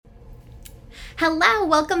Hello,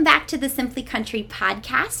 welcome back to the Simply Country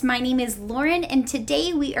podcast. My name is Lauren, and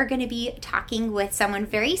today we are going to be talking with someone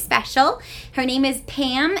very special. Her name is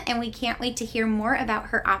Pam, and we can't wait to hear more about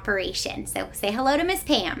her operation. So say hello to Miss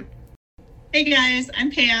Pam. Hey guys, I'm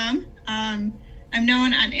Pam. I'm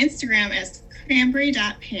known on Instagram as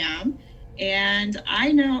cranberry.pam, and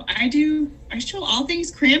I show all things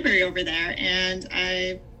cranberry over there,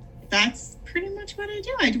 and that's pretty much what I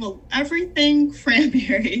do. I do everything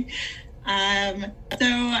cranberry. So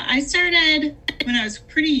I started when I was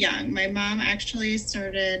pretty young. My mom actually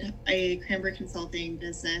started a cranberry consulting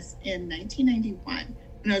business in 1991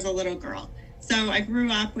 when I was a little girl. So I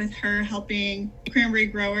grew up with her helping cranberry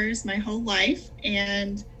growers my whole life,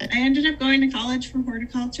 and I ended up going to college for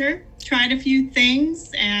horticulture, tried a few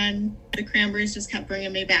things, and the cranberries just kept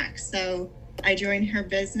bringing me back. So I joined her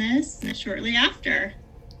business shortly after.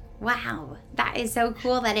 Wow, that is so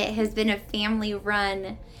cool that it has been a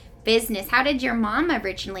family-run business. How did your mom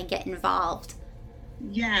originally get involved?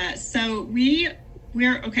 Yeah, so we're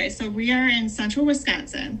in central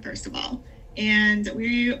Wisconsin, first of all, and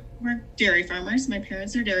we're dairy farmers. My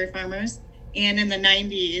parents are dairy farmers, and in the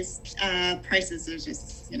 90s, prices are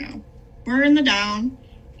just, we're in the down.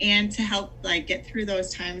 And to help get through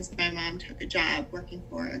those times, my mom took a job working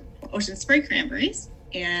for Ocean Spray Cranberries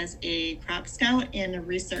as a crop scout and a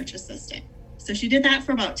research assistant. So she did that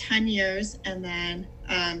for about 10 years, and then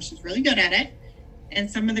she's really good at it. And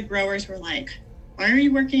some of the growers were like, why are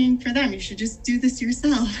you working for them? You should just do this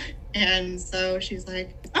yourself. And so she's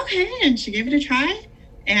like, okay. And she gave it a try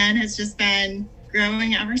and has just been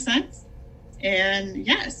growing ever since. And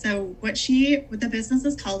yeah, so what the business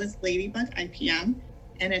is called is Ladybug IPM,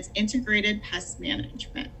 and it's integrated pest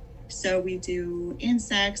management. So we do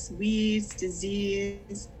insects, weeds,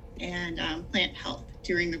 disease, and plant health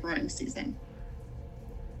during the growing season.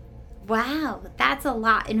 Wow, that's a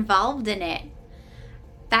lot involved in it.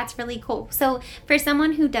 That's really cool. So for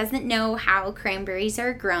someone who doesn't know how cranberries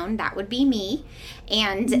are grown, that would be me.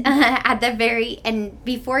 And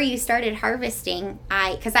before you started harvesting,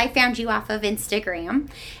 because I found you off of Instagram,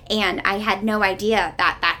 and I had no idea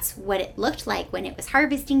that that's what it looked like when it was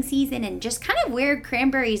harvesting season and just kind of where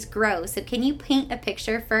cranberries grow. So can you paint a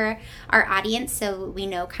picture for our audience so we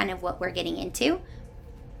know kind of what we're getting into?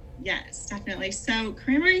 Yes, definitely. So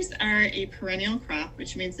cranberries are a perennial crop,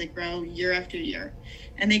 which means they grow year after year.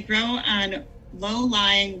 And they grow on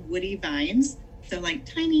low-lying woody vines, so like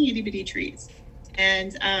tiny itty-bitty trees.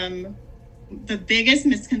 And the biggest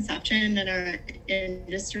misconception in our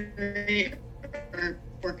industry, or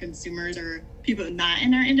for consumers or people not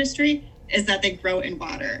in our industry, is that they grow in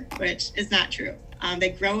water, which is not true. They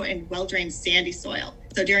grow in well-drained sandy soil.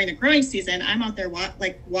 So during the growing season, I'm out there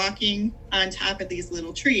walking on top of these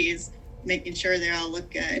little trees, making sure they all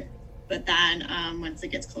look good. But then once it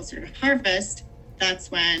gets closer to harvest,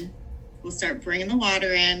 that's when we'll start bringing the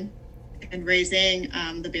water in and raising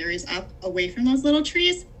the berries up away from those little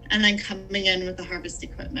trees, and then coming in with the harvest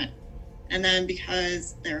equipment. And then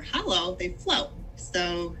because they're hollow, they float.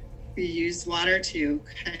 So we use water to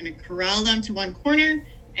kind of corral them to one corner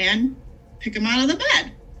and pick them out of the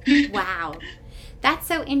bed. Wow. That's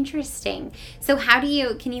so interesting. So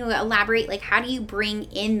can you elaborate, how do you bring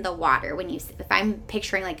in the water if I'm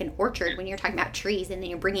picturing like an orchard when you're talking about trees and then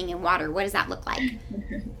you're bringing in water, what does that look like?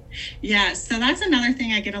 Yeah, so that's another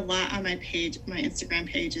thing I get a lot on my page, my Instagram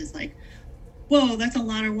page is like, whoa, that's a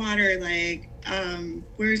lot of water.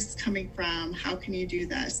 Where's it coming from? How can you do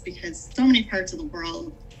this? Because so many parts of the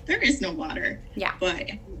world, there is no water. Yeah. But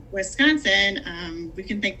in Wisconsin, we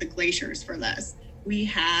can thank the glaciers for this. We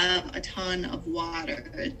have a ton of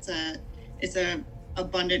water. It's a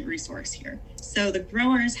abundant resource here. So the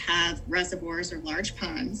growers have reservoirs or large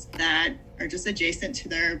ponds that are just adjacent to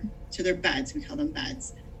their beds. We call them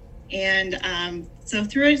beds. And so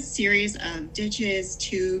through a series of ditches,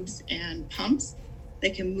 tubes, and pumps,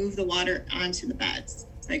 they can move the water onto the beds,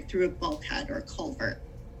 like through a bulkhead or a culvert.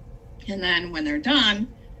 And then when they're done,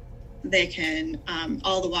 they can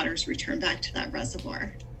all the water is returned back to that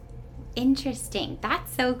reservoir. Interesting.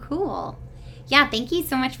 That's so cool. Yeah, thank you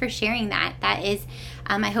so much for sharing that. That is,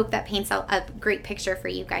 I hope that paints a great picture for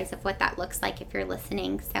you guys of what that looks like if you're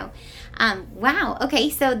listening. So, wow. Okay.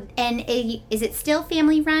 So, and is it still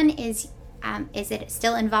family run? Is it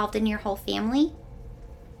still involved in your whole family?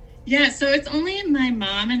 Yeah. So it's only my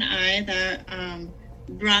mom and I that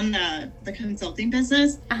run the consulting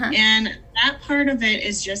business. Uh-huh. And that part of it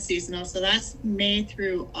is just seasonal. So that's May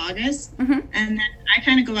through August. Mm-hmm. And then I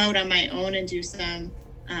kind of go out on my own and do some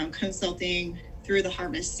consulting through the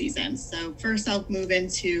harvest season. So first I'll move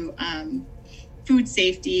into food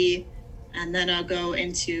safety, and then I'll go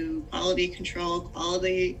into quality control,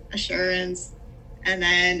 quality assurance, And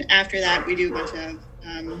then after that, we do a bunch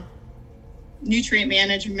of nutrient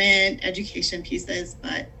management, education pieces.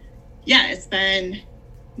 But yeah, it's been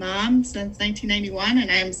mom since 1991,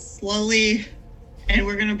 and I'm slowly, and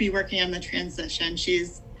we're going to be working on the transition.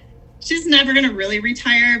 She's never going to really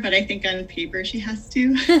retire, but I think on paper she has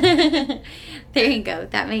to. There you go.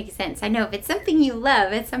 That makes sense. I know if it's something you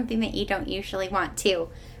love, it's something that you don't usually want to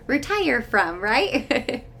retire from,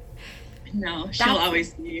 right? No, she'll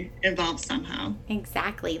always be involved somehow.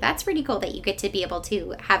 Exactly. That's pretty cool that you get to be able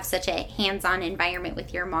to have such a hands-on environment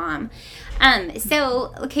with your mom.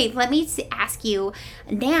 So, okay, let me ask you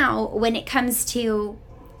now, when it comes to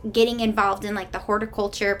getting involved in like the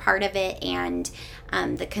horticulture part of it and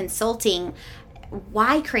the consulting,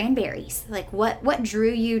 why cranberries? Like what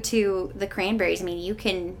drew you to the cranberries? I mean, you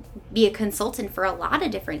can be a consultant for a lot of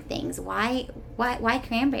different things. Why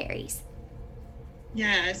cranberries?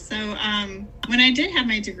 Yeah, so when I did have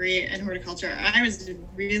my degree in horticulture, I was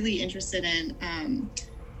really interested in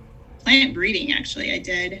plant breeding, actually. I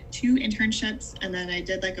did 2 internships, and then I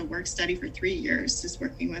did like a work study for 3 years, just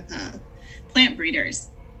working with plant breeders.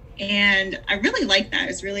 And I really liked that. It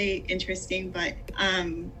was really interesting. But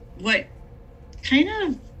what kind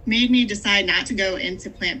of made me decide not to go into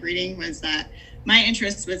plant breeding was that my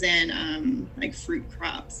interest was in like fruit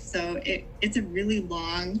crops. So it's a really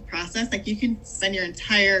long process. Like you can spend your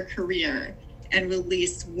entire career and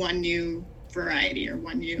release one new variety or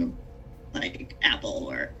one new like apple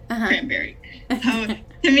or cranberry. So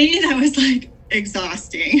to me, that was like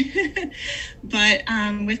exhausting. But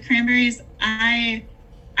with cranberries, I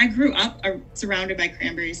grew up surrounded by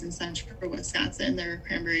cranberries in central Wisconsin. There are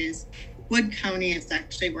cranberries. Wood County is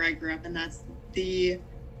actually where I grew up, and that's the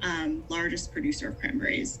largest producer of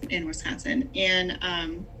cranberries in Wisconsin. And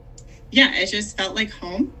yeah, it just felt like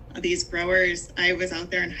home. These growers, I was out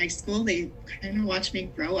there in high school, they kind of watched me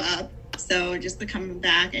grow up. So just to come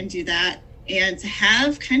back and do that and to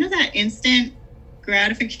have kind of that instant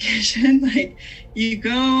gratification, like you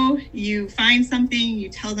go, you find something, you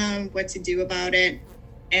tell them what to do about it.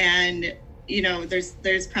 And, you know, there's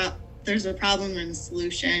a problem and a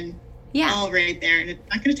solution. Yeah, all right there. And it's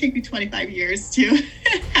not going to take me 25 years to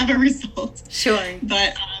have a result. Sure.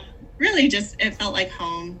 But really just, it felt like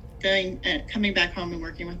home, coming back home and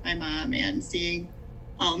working with my mom and seeing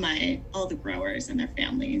all the growers and their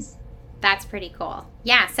families. That's pretty cool.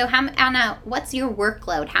 Yeah. So Anna, what's your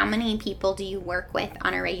workload? How many people do you work with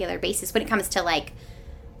on a regular basis when it comes to like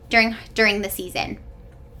during the season?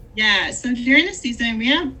 Yeah. So during the season, we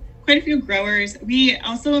have quite a few growers. We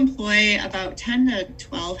also employ about 10 to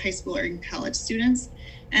 12 high school or college students,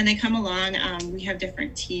 and they come along. We have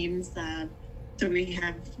different teams. So we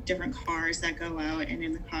have different cars that go out, and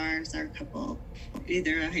in the cars are a couple,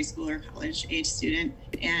 either a high school or college age student,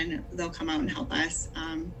 and they'll come out and help us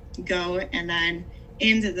go. And then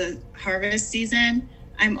into the harvest season,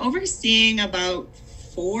 I'm overseeing about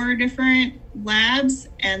 4 different labs,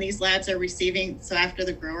 and these labs are receiving. So after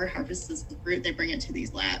the grower harvests the fruit, they bring it to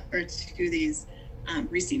these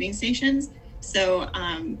receiving stations. So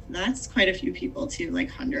that's quite a few people too, like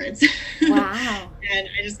hundreds. Wow. And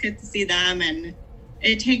I just get to see them, and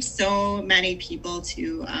it takes so many people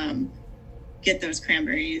to get those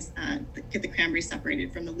cranberries, get the cranberries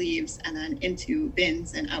separated from the leaves and then into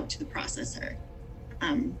bins and out to the processor.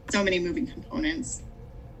 So many moving components.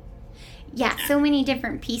 Yeah, so many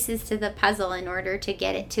different pieces to the puzzle in order to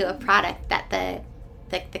get it to a product that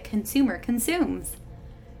the consumer consumes.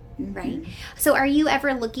 Mm-hmm. Right. So are you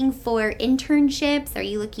ever looking for internships? Are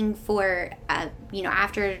you looking for,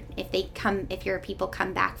 after if your people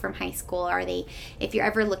come back from high school, if you're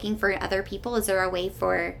ever looking for other people, is there a way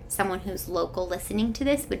for someone who's local listening to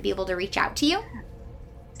this would be able to reach out to you?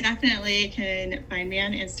 Definitely can find me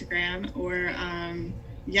on Instagram or,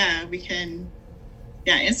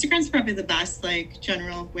 Instagram's probably the best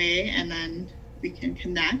general way, and then we can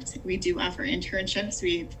connect. We do offer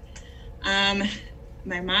internships.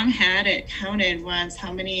 My mom had it counted once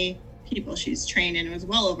how many people she's trained, and it was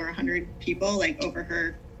well over 100 people over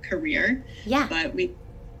her career. Yeah. But we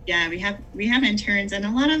have interns, and a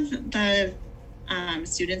lot of the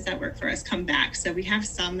students that work for us come back. So we have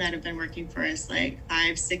some that have been working for us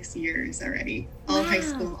 5-6 years already, all high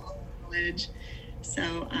school, all college.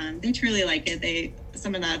 So they truly like it.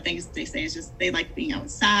 Some of the things they say is just they like being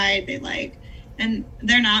outside. And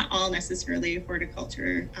they're not all necessarily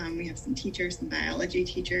horticulture. We have some teachers, some biology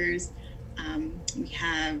teachers. We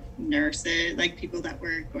have nurses, people that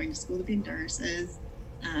were going to school to be nurses.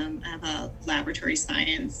 I have a laboratory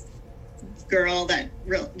science girl that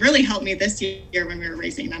really helped me this year when we were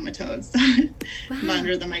raising nematodes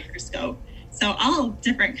under the microscope. So all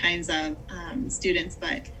different kinds of students,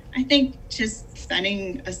 but I think just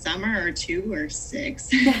spending a summer or 2 or 6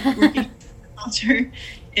 working in culture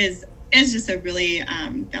is just a really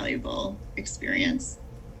valuable experience.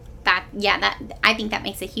 That I think that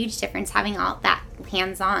makes a huge difference, having all that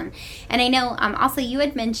hands-on. And I know also you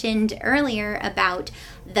had mentioned earlier about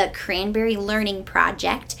the Cranberry Learning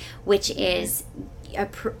Project, which is a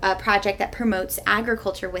project that promotes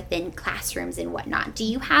agriculture within classrooms and whatnot. Do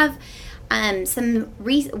you have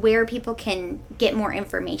where people can get more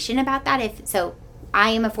information about that? If so,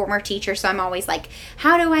 I am a former teacher, so I'm always like,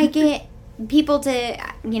 how do I get people to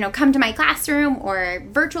come to my classroom, or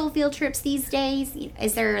virtual field trips these days?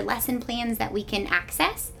 Is there lesson plans that we can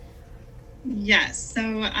access? Yes.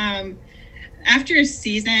 So after a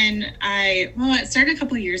season, it started a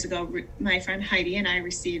couple of years ago. My friend Heidi and I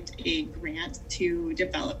received a grant to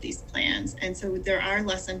develop these plans, and so there are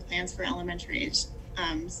lesson plans for elementary age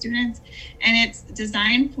students, and it's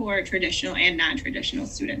designed for traditional and non-traditional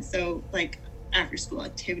students, so like after school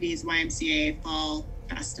activities, YMCA, fall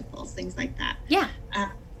festivals, things like that.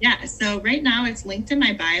 So right now it's linked in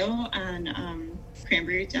my bio on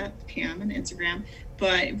cranberry.pam on Instagram,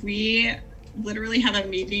 but we literally have a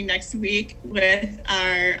meeting next week with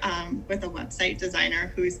our with a website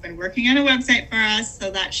designer who's been working on a website for us, so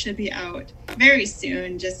that should be out very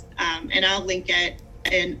soon. Just and I'll link it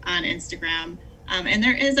on Instagram. And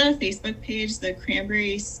there is a Facebook page, the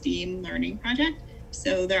Cranberry STEAM Learning Project.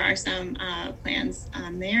 So there are some plans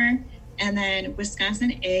on there. And then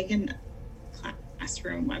Wisconsin Ag and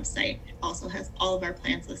Classroom website also has all of our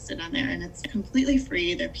plans listed on there. And it's completely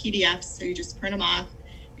free. They're PDFs, so you just print them off.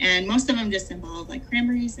 And most of them just involve like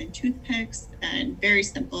cranberries and toothpicks and very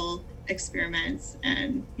simple experiments.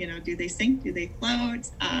 And, do they sink? Do they float?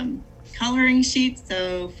 Coloring sheets.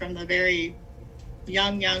 So from the very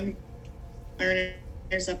young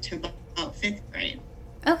learners up to about 5th grade.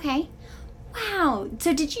 Okay. Wow.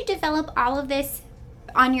 So did you develop all of this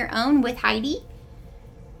on your own with Heidi?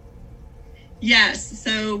 Yes.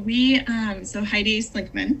 So we, so Heidi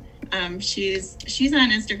Slinkman, she's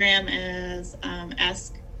on Instagram as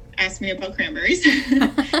ask me about cranberries.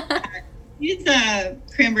 She's a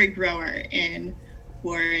cranberry grower in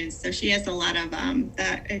Warren, so she has a lot of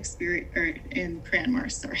that experience, or in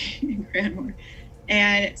Cranmore.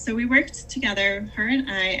 And so we worked together, her and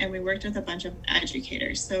I, and we worked with a bunch of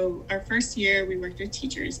educators. So our first year, we worked with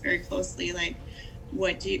teachers very closely, like,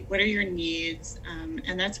 what are your needs?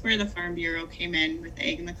 And that's where the Farm Bureau came in with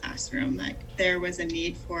Egg in the Classroom. Like, there was a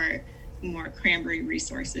need for more cranberry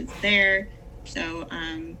resources there. So,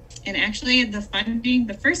 and actually the funding,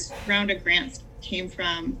 the first round of grants came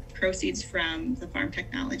from proceeds from the Farm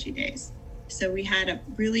Technology Days. So we had a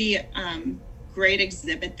really great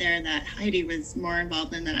exhibit there that Heidi was more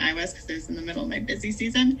involved in than I was, because it was in the middle of my busy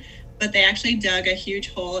season. But they actually dug a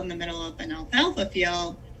huge hole in the middle of an alfalfa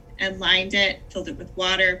field and lined it, filled it with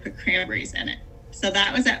water, put cranberries in it. So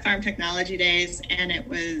that was at Farm Technology Days, and it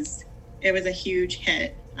was a huge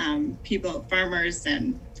hit. Farmers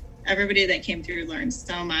and everybody that came through learned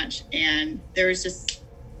so much, and it was just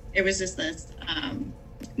this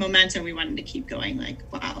momentum. We wanted to keep going, like,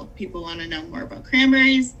 wow, people want to know more about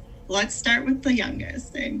cranberries. Let's start with the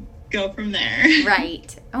youngest and go from there.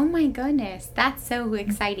 Right. Oh my goodness. That's so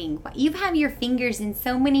exciting. You have your fingers in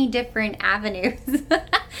so many different avenues.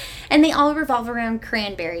 And they all revolve around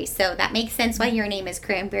cranberry. So that makes sense why your name is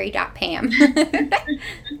cranberry.pam.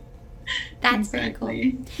 That's very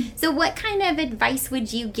cool. So what kind of advice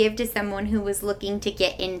would you give to someone who was looking to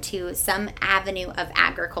get into some avenue of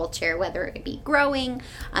agriculture, whether it be growing,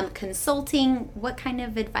 consulting? What kind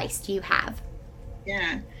of advice do you have?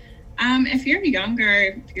 Yeah. If you're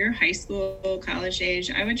younger, if you're high school, college age,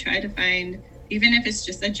 I would try to find, even if it's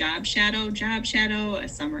just a job shadow, a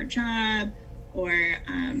summer job, or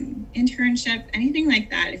internship, anything like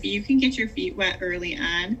that. If you can get your feet wet early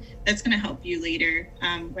on, that's going to help you later.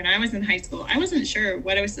 When I was in high school, I wasn't sure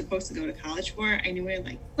what I was supposed to go to college for. I knew I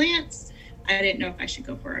liked plants. I didn't know if I should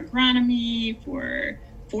go for agronomy, for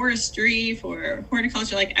forestry, for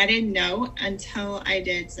horticulture. Like, I didn't know until I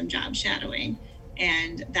did some job shadowing.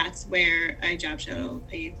 And that's where I job shadowed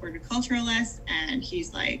a horticulturalist, and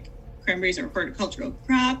he's like, cranberries are a horticultural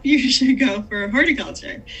crop. You should go for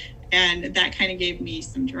horticulture. And that kind of gave me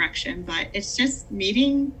some direction. But it's just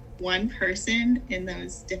meeting one person in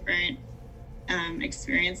those different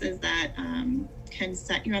experiences that can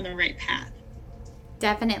set you on the right path.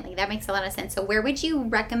 Definitely. That makes a lot of sense. So where would you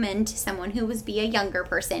recommend to someone who was a younger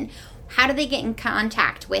person? How do they get in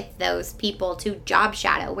contact with those people to job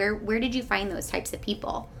shadow? Where did you find those types of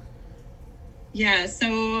people? Yeah,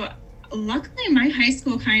 so Luckily, my high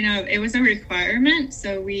school it was a requirement.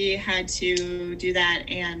 So we had to do that.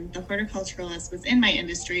 And the horticulturalist was in my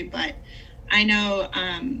industry. But I know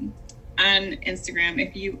on Instagram,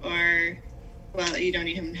 if you are, well, you don't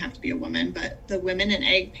even have to be a woman, but the Women in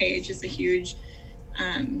Ag page is a huge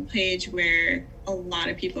page where a lot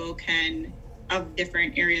of people of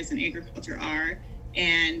different areas in agriculture are.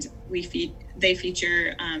 And they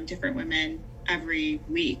feature different women every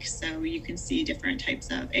week, so you can see different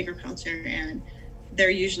types of agriculture, and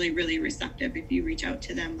they're usually really receptive if you reach out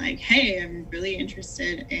to them like, hey, I'm really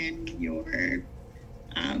interested in your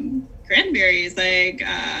cranberries, like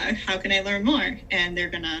how can I learn more? And they're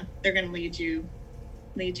gonna lead you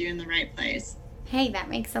in the right place. Hey, that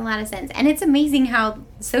makes a lot of sense. And it's amazing how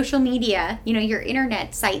social media, your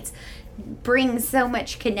internet sites, brings so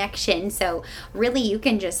much connection. So really you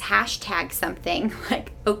can just hashtag something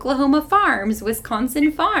like Oklahoma farms,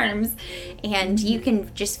 Wisconsin farms, and you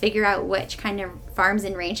can just figure out which kind of farms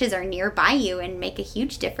and ranches are nearby you and make a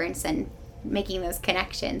huge difference in making those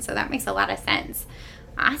connections. So that makes a lot of sense.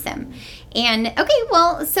 Awesome. And okay,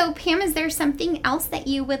 well, so Pam, is there something else that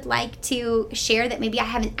you would like to share that maybe I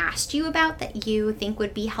haven't asked you about that you think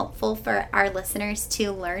would be helpful for our listeners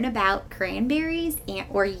to learn about cranberries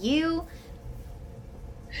or you?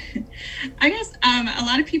 I guess a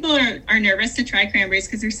lot of people are nervous to try cranberries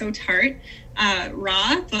because they're so tart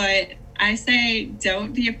raw, but I say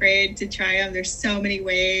don't be afraid to try them. There's so many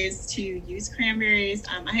ways to use cranberries.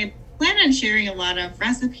 I plan on sharing a lot of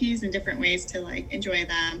recipes and different ways to enjoy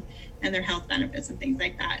them and their health benefits and things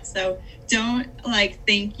like that. So don't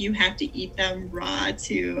think you have to eat them raw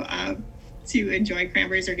to enjoy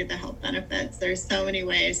cranberries or get the health benefits. There's so many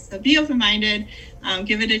ways. So be open-minded,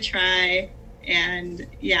 give it a try, and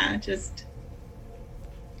just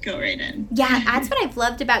go right in. Yeah, that's what I've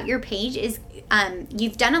loved about your page is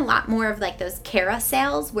you've done a lot more of those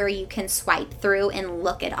carousels where you can swipe through and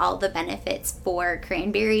look at all the benefits for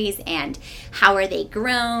cranberries and how are they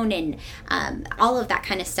grown and all of that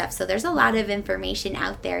kind of stuff. So there's a lot of information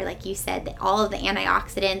out there, like you said, that all of the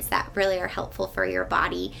antioxidants that really are helpful for your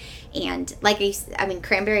body. And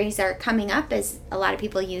cranberries are coming up as a lot of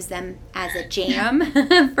people use them as a jam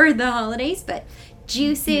for the holidays, but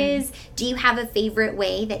juices. Do you have a favorite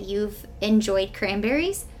way that you've enjoyed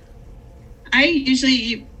cranberries? I usually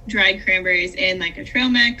eat dried cranberries in a trail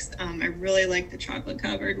mix. I really like the chocolate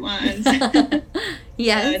covered ones.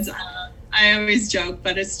 Yes. And, I always joke,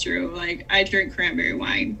 but it's true. I drink cranberry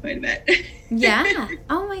wine quite a bit. Yeah.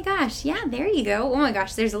 Oh my gosh. Yeah, there you go. Oh my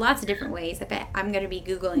gosh, there's lots of different ways. I bet I'm going to be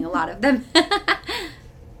Googling a lot of them.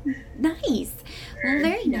 Nice. Well,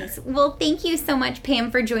 very nice. Well, thank you so much, Pam,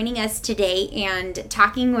 for joining us today and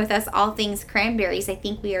talking with us all things cranberries. I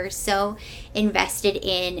think we are so invested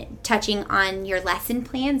in touching on your lesson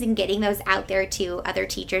plans and getting those out there to other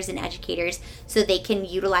teachers and educators so they can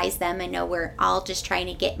utilize them. I know we're all just trying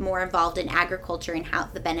to get more involved in agriculture and how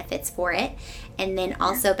the benefits for it. And then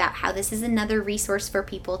also about how this is another resource for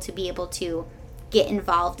people to be able to get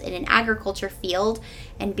involved in an agriculture field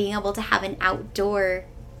and being able to have an outdoor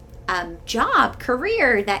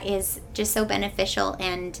career that is just so beneficial.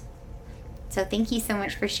 And so thank you so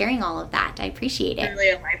much for sharing all of that. I appreciate it.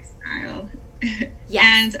 Really a lifestyle.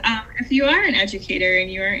 Yes. And if you are an educator and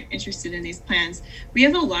you are interested in these plans, we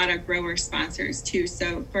have a lot of grower sponsors too.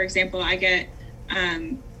 So for example, I get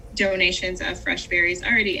donations of fresh berries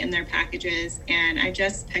already in their packages, and I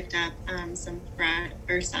just picked up some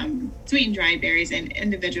sweet and dried berries in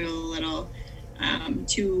individual little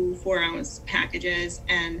 2 4-ounce packages.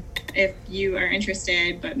 And if you are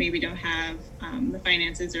interested but maybe don't have the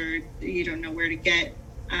finances or you don't know where to get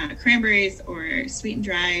cranberries or sweet and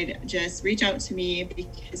dried, just reach out to me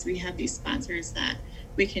because we have these sponsors that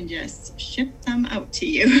we can just ship them out to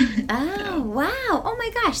you. Oh, wow. Oh my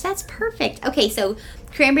gosh, that's perfect. Okay, so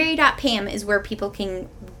cranberry.pam is where people can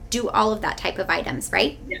do all of that type of items,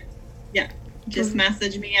 right? Yeah. Just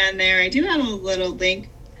message me on there. I do have a little link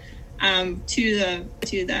to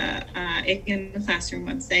the Egg in the Classroom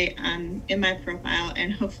website in my profile,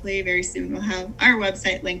 and hopefully very soon we'll have our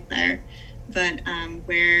website linked there. But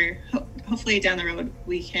where hopefully down the road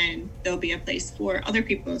there'll be a place for other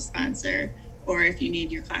people to sponsor, or if you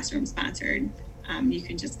need your classroom sponsored, you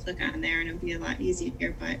can just click on there and it'll be a lot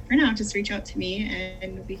easier. But for now, just reach out to me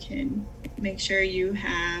and we can make sure you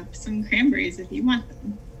have some cranberries if you want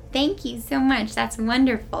them. Thank you so much. That's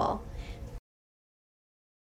wonderful.